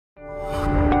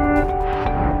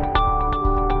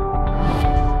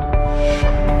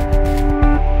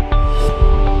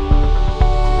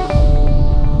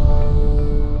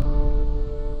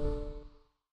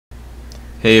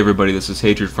Hey everybody, this is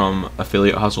Hatred from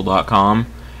AffiliateHustle.com,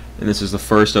 and this is the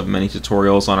first of many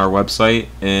tutorials on our website,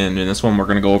 and in this one we're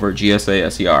going to go over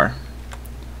GSA SER.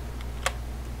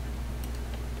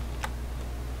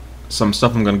 Some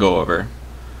stuff I'm going to go over.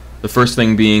 The first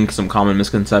thing being some common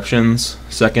misconceptions.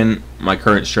 Second, my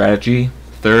current strategy.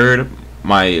 Third,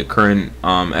 my current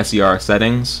SER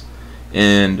settings.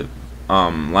 And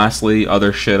lastly,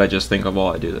 other shit I just think of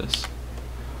while I do this.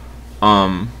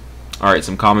 Alright,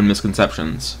 some common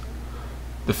misconceptions.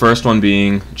 The first one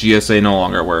being GSA no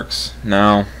longer works.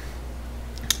 Now,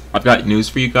 I've got news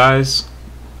for you guys.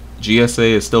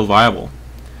 GSA is still viable.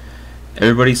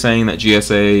 Everybody saying that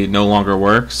GSA no longer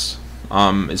works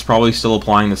is probably still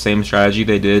applying the same strategy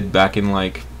they did back in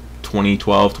like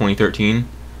 2012, 2013.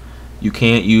 You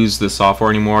can't use this software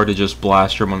anymore to just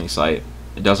blast your money site.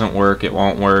 It doesn't work, it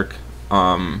won't work.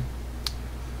 The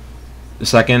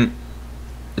second,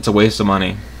 it's a waste of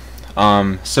money.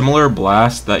 Similar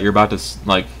blast that you're about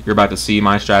to see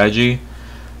my strategy,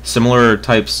 similar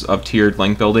types of tiered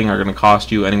link building are going to cost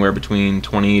you anywhere between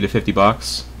 20 to 50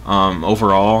 bucks.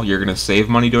 Overall, you're going to save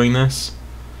money doing this.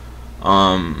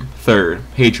 Third,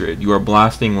 hatred. You are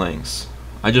blasting links.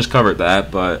 I just covered that,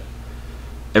 but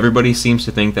everybody seems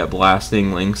to think that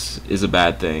blasting links is a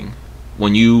bad thing.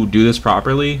 When you do this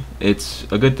properly, it's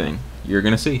a good thing. You're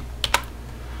going to see.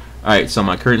 Alright, so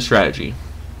my current strategy.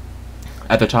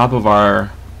 At the top of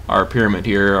our pyramid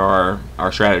here,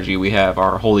 our strategy, we have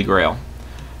our Holy Grail.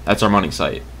 That's our money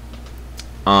site.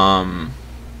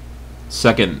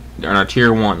 Second, in our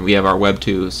tier 1, we have our Web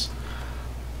 2s.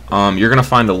 You're gonna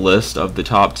find a list of the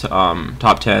top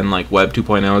 10 like Web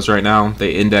 2.0s right now.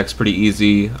 They index pretty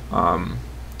easy.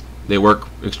 They work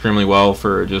extremely well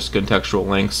for just contextual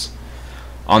links.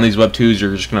 On these Web 2s,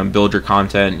 you're just going to build your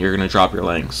content, you're going to drop your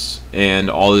links, and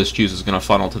all this juice is going to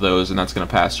funnel to those, and that's going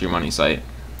to pass to your money site.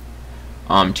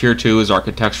 Tier 2 is our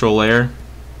contextual layer.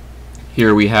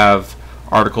 Here we have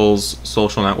articles,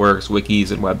 social networks,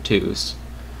 wikis, and Web 2s.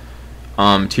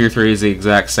 Tier 3 is the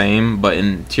exact same, but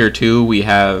in Tier 2 we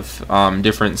have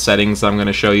different settings that I'm going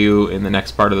to show you in the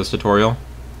next part of this tutorial.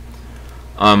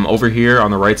 Over here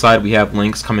on the right side we have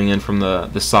links coming in from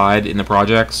the side in the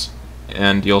projects,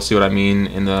 and you'll see what I mean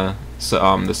in the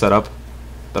setup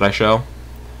that I show.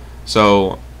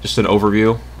 So just an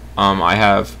overview. I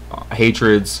have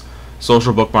hatreds,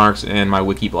 social bookmarks, and my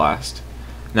wiki blast.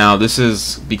 Now this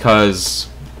is because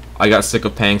I got sick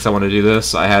of paying someone to do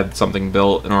this. I had something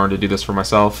built in order to do this for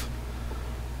myself.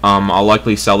 I'll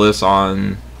likely sell this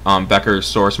on Becker's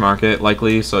Source Market,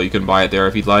 likely, so you can buy it there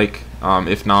if you'd like.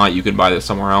 If not, you can buy this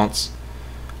somewhere else.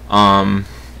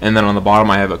 And then on the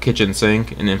bottom I have a kitchen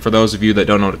sink, and then for those of you that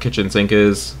don't know what a kitchen sink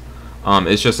is,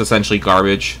 it's just essentially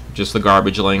garbage, just the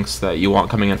garbage links that you want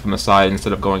coming in from the side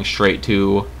instead of going straight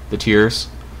to the tiers.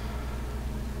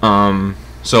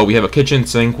 So we have a kitchen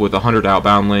sink with 100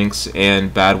 outbound links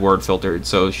and bad word filtered,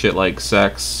 so shit like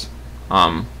sex,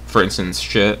 for instance,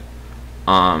 shit,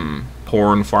 porn,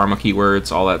 pharma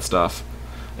keywords, all that stuff.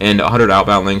 And 100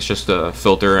 outbound links just to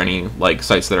filter any like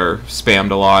sites that are spammed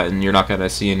a lot and you're not going to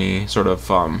see any sort of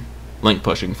link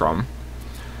pushing from.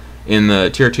 In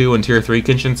the tier 2 and tier 3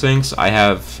 kitchen sinks, I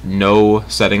have no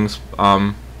settings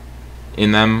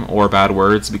in them or bad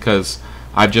words because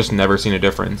I've just never seen a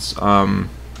difference. I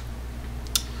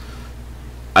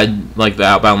like the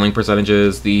outbound link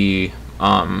percentages, the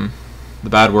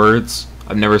bad words.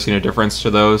 I've never seen a difference to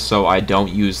those, so I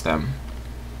don't use them.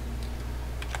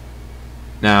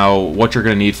 Now, what you're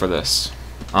going to need for this.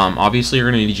 Obviously, you're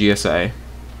going to need GSA,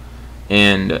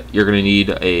 and you're going to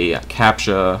need a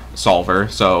CAPTCHA solver.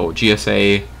 So,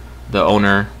 GSA, the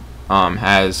owner,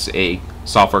 has a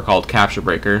software called CAPTCHA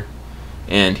Breaker,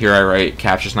 and here I write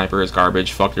CAPTCHA Sniper is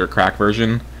garbage, fuck your crack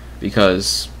version,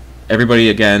 because everybody,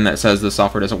 again, that says the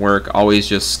software doesn't work always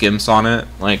just skimps on it,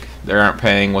 like they aren't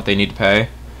paying what they need to pay.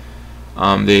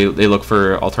 They look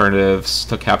for alternatives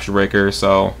to CAPTCHA Breaker,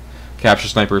 so CAPTCHA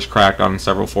Sniper is cracked on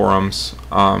several forums.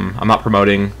 I'm not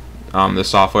promoting this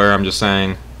software, I'm just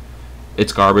saying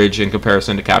it's garbage in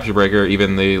comparison to CAPTCHA Breaker,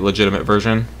 even the legitimate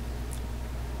version.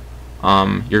 You're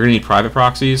going to need private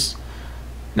proxies.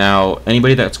 Now,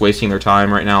 anybody that's wasting their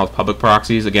time right now with public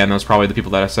proxies, again, those are probably the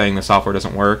people that are saying the software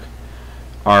doesn't work,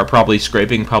 are probably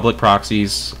scraping public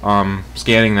proxies,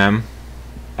 scanning them,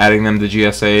 adding them to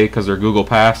GSA because they're Google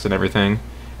Passed and everything,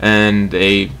 and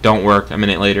they don't work a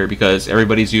minute later because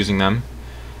everybody's using them.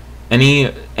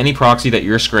 Any proxy that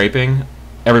you're scraping,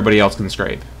 everybody else can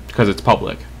scrape because it's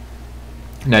public.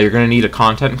 Now you're going to need a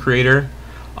content creator.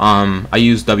 I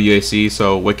use WAC,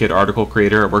 so Wicked Article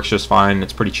Creator. It works just fine.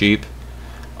 It's pretty cheap.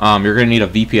 You're going to need a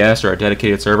VPS or a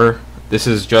dedicated server. This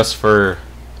is just for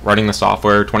running the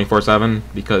software 24/7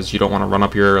 because you don't want to run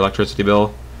up your electricity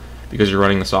bill because you're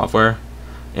running the software.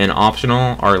 And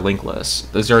optional are link lists.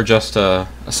 These are just a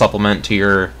supplement to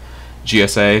your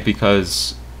GSA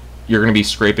because you're going to be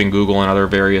scraping Google and other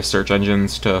various search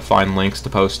engines to find links to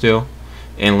post to.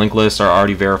 And link lists are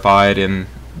already verified and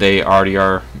they already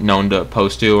are known to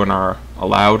post to and are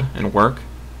allowed and work.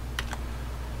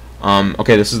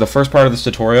 Okay, this is the first part of this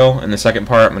tutorial. In the second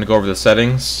part, I'm going to go over the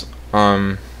settings.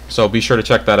 So be sure to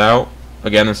check that out.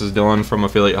 Again, this is Dylan from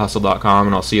affiliatehustle.com,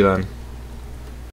 and I'll see you then.